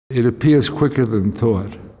It appears quicker than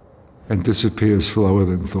thought and disappears slower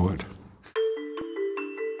than thought.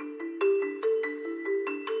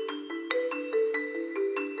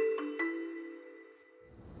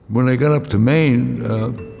 When I got up to Maine,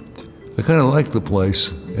 I kind of liked the place.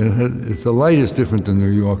 And the light is different than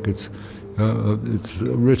New York. It's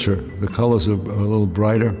richer. The colors are a little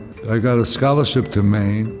brighter. I got a scholarship to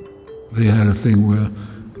Maine. They had a thing where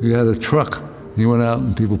you had a truck. You went out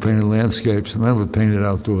and people painted landscapes, and I would paint it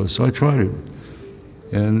outdoors. So I tried it.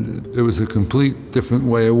 And it was a complete different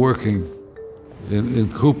way of working. In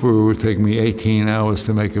Cooper, it would take me 18 hours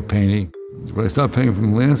to make a painting. When I started painting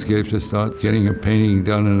from landscapes, I started getting a painting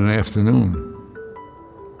done in an afternoon.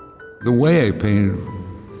 The way I painted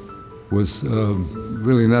was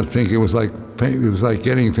really not thinking. It was like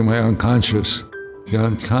getting to my unconscious. The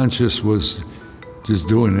unconscious was just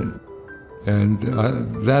doing it. And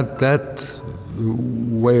that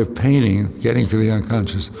way of painting, getting to the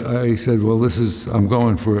unconscious, I said, well, I'm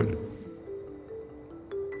going for it.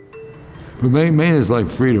 But Maine is like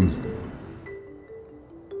freedom.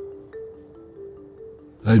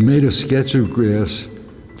 I made a sketch of grass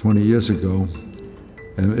 20 years ago,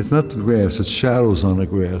 and it's not the grass, it's shadows on the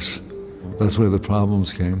grass. That's where the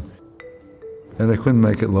problems came. And I couldn't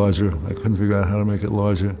make it larger. I couldn't figure out how to make it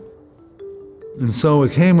larger. And so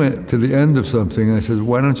it came to the end of something, and I said,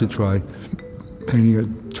 why don't you try painting a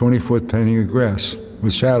 20-foot painting of grass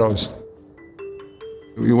with shadows?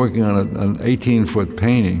 You're working on an 18-foot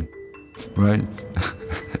painting, right?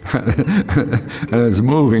 And it's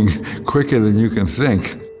moving quicker than you can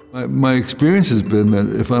think. My experience has been that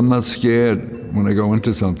if I'm not scared when I go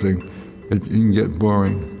into something, it can get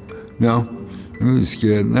boring. No, I'm really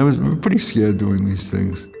scared, and I was pretty scared doing these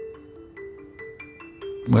things.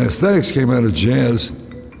 My aesthetics came out of jazz.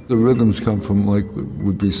 The rhythms come from,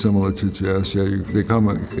 would be similar to jazz. Yeah, they come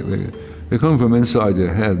from inside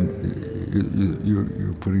your head.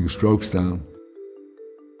 You're putting strokes down.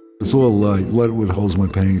 It's all light. Light what holds my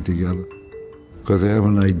painting together. Because I have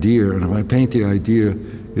an idea, and if I paint the idea,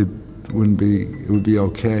 it would be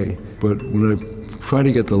okay. But when I try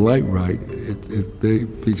to get the light right,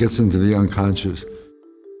 it gets into the unconscious.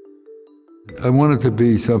 I want it to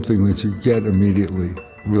be something that you get immediately,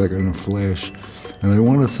 like in a flash. And I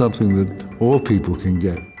wanted something that all people can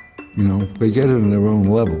get. You know, they get it on their own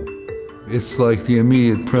level. It's like the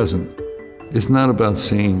immediate present. It's not about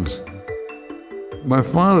scenes. My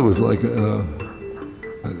father was like a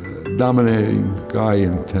dominating guy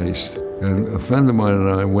in taste. And a friend of mine and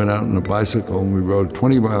I went out on a bicycle and we rode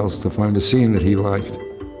 20 miles to find a scene that he liked.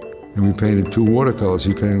 And we painted 2 watercolors.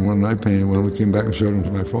 He painted one and I painted one. We came back and showed them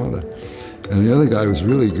to my father. And the other guy was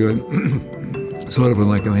really good, sort of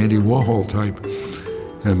like an Andy Warhol type.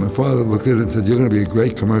 And my father looked at it and said, you're going to be a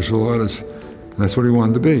great commercial artist. And that's what he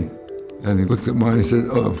wanted to be. And he looked at mine and he said,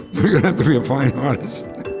 oh, you're going to have to be a fine artist.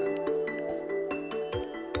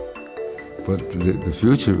 But the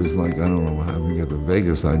future is like, I don't know how we get the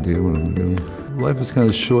vaguest idea what I'm doing. Life is kind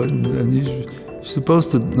of short, and you're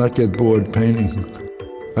supposed to not get bored painting.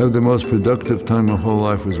 I have the most productive time of my whole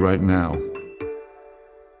life was right now.